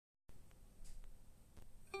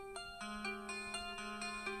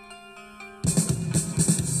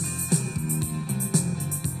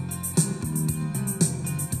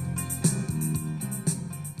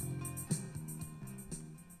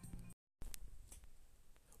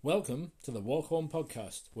Welcome to the Walk Home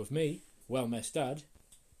Podcast with me, Well-Messed Dad,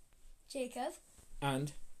 Jacob,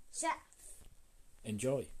 and Seth.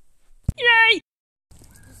 Enjoy. Yay!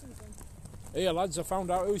 Hey lads, I found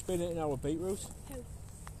out who's been eating our beetroot. Who?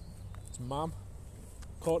 It's Mum.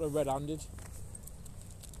 Caught her red-handed.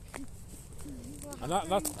 And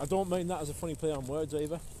that I don't mean that as a funny play on words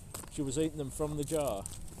either. She was eating them from the jar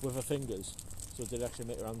with her fingers, so it did actually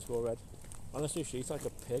make her hands go red. Honestly, she eats like a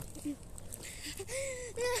pig.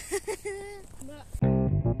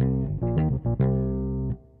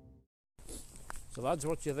 So lads,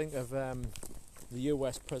 what do you think of the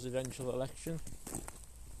US presidential election?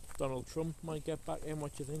 Donald Trump might get back in,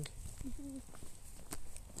 what do you think?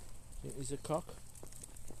 Think he's a cock?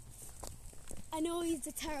 I know he's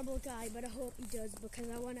a terrible guy, but I hope he does because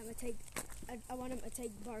I want him to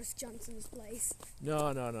take Boris Johnson's place.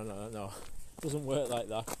 No. Doesn't work like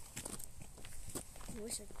that.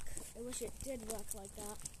 I wish it did work like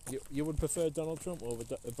that. You would prefer Donald Trump over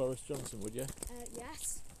Boris Johnson, would you?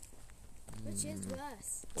 Yes. Which is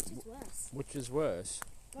worse? Which is worse?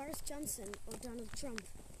 Boris Johnson or Donald Trump?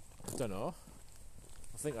 I don't know.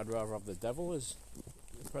 I think I'd rather have the devil as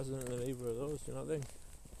the president than either of those, do you not think?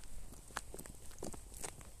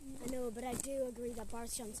 I know, but I do agree that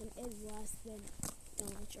Boris Johnson is worse than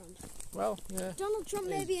Donald Trump. Well, yeah. Donald Trump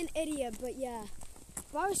may be an idiot, but yeah.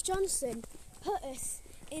 Boris Johnson put us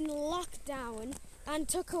in lockdown and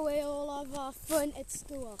took away all of our fun at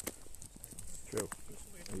school. True.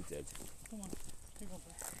 He did. Come on, take off.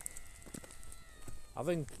 I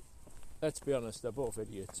think, let's be honest, they're both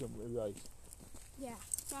idiots, aren't we, right? Yeah,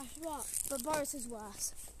 that's what. But Boris is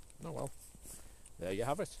worse. Oh well. There you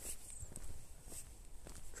have it.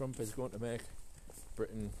 Trump is going to make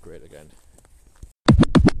Britain great again.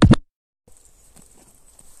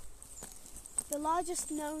 The largest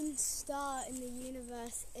known star in the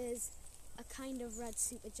universe is a kind of red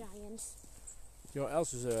supergiant. You know what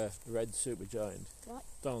else is a red supergiant? What?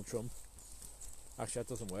 Donald Trump. Actually, that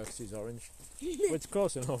doesn't work 'cause he's orange. But it's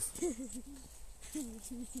close enough.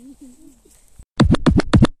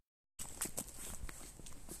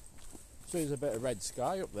 So there's a bit of red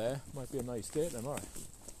sky up there. Might be a nice day tomorrow.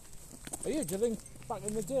 Oh yeah, do you think back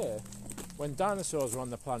in the day when dinosaurs were on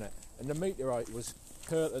the planet and the meteorite was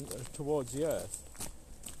hurtling towards the Earth,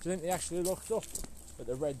 do you think they actually looked up at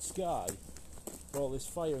the red sky with all this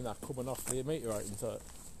fire and that coming off the meteorite and thought,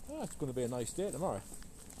 oh, it's going to be a nice day tomorrow?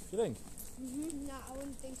 Do you think? No, I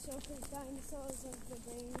wouldn't think so, because dinosaurs have the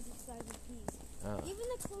brains the size of peas. Ah. Even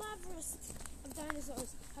the cleverest of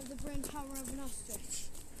dinosaurs have the brain power of an ostrich.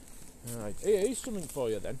 Alright, here's something for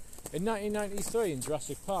you then. In 1993 in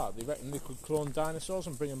Jurassic Park, they reckon they could clone dinosaurs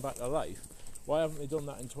and bring them back to life. Why haven't they done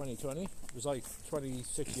that in 2020? It was like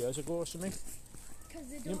 26 years ago or something. Because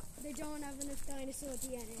they don't have enough dinosaur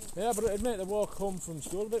DNA. Yeah, but it'd make the walk home from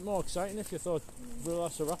school a bit more exciting if you thought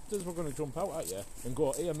velociraptors were going to jump out at you and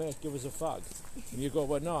go, here mate, give us a fag. And you go,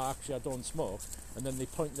 well no, actually I don't smoke. And then they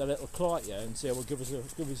point their little claw at you and say, well give us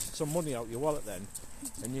some money out your wallet then.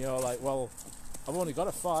 And you're like, well, I've only got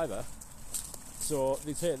a £5. So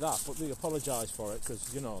they take that, but they apologise for it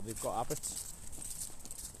because, you know, they've got habits.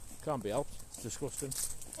 Can't be helped. It's disgusting.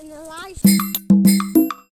 And the life.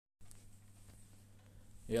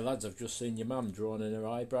 Yeah, lads, I've just seen your mum drawing in her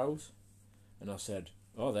eyebrows. And I said,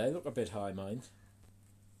 oh, they look a bit high, mind.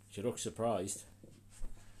 She looks surprised.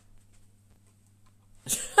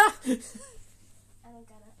 I don't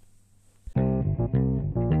get it.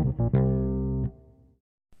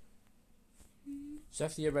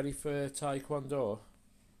 Seth, are you ready for Taekwondo?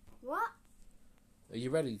 What? Are you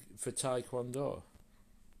ready for Taekwondo?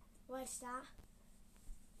 What's that?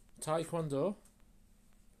 Taekwondo?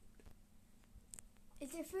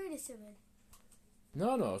 Is there food or something?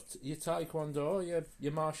 No, your Taekwondo,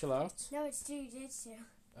 your martial arts. No, it's jiu-jitsu.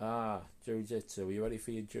 Ah, jiu-jitsu. Are you ready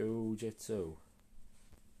for your jiu-jitsu?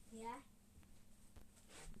 Yeah?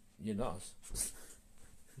 You're not.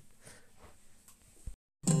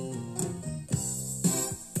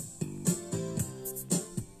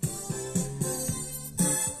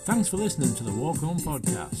 Thanks for listening to the Walk Home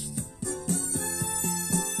Podcast.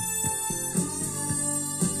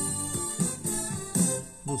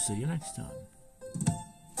 We'll see you next time.